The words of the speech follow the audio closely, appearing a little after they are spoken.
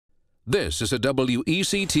This is a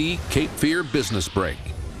WECT Cape Fear Business Break.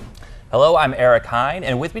 Hello, I'm Eric Hine,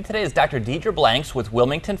 and with me today is Dr. Deidre Blanks with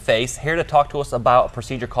Wilmington Face, here to talk to us about a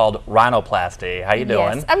procedure called rhinoplasty. How you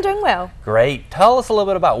doing? Yes, I'm doing well. Great. Tell us a little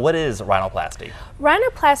bit about what is rhinoplasty.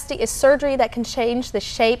 Rhinoplasty is surgery that can change the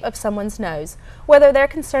shape of someone's nose, whether they're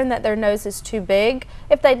concerned that their nose is too big,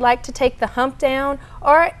 if they'd like to take the hump down,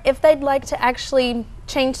 or if they'd like to actually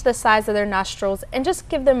change the size of their nostrils and just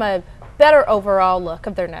give them a better overall look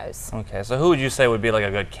of their nose. Okay, so who would you say would be like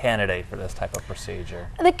a good candidate for this type of procedure?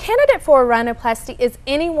 The candidate for a rhinoplasty is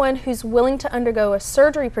anyone who's willing to undergo a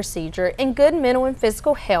surgery procedure in good mental and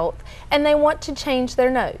physical health, and they want to change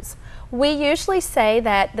their nose. We usually say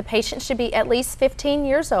that the patient should be at least 15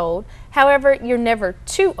 years old. However, you're never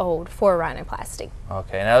too old for a rhinoplasty.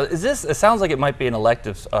 Okay, now is this, it sounds like it might be an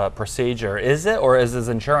elective procedure. Is it, or does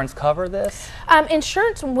insurance cover this?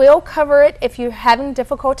 Insurance will cover it if you're having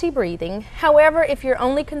difficulty breathing. However, if your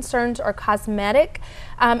only concerns are cosmetic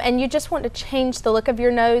and you just want to change the look of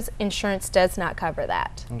your nose, insurance does not cover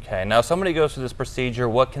that. Okay, now if somebody goes through this procedure,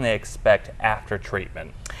 what can they expect after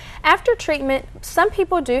treatment? After treatment, some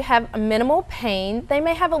people do have a minimal pain. They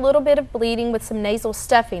may have a little bit of bleeding with some nasal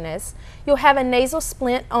stuffiness. You'll have a nasal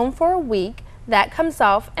splint on for a week. That comes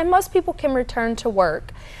off, and most people can return to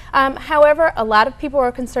work. However, a lot of people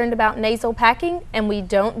are concerned about nasal packing, and we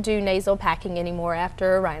don't do nasal packing anymore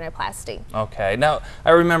after a rhinoplasty. Okay, now I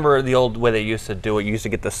remember the old way they used to do it. You used to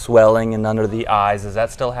get the swelling and under the eyes. Does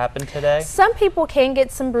that still happen today? Some people can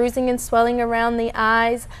get some bruising and swelling around the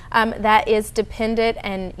eyes. That is dependent,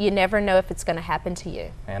 and you never know if it's going to happen to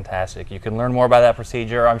you. Fantastic. You can learn more about that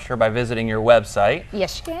procedure, I'm sure, by visiting your website.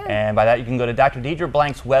 Yes, you can. And by that, you can go to Dr. Deidre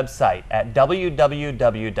Blank's website at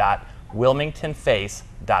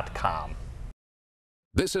www.wilmingtonface.com.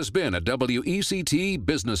 This has been a WECT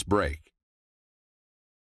Business Break.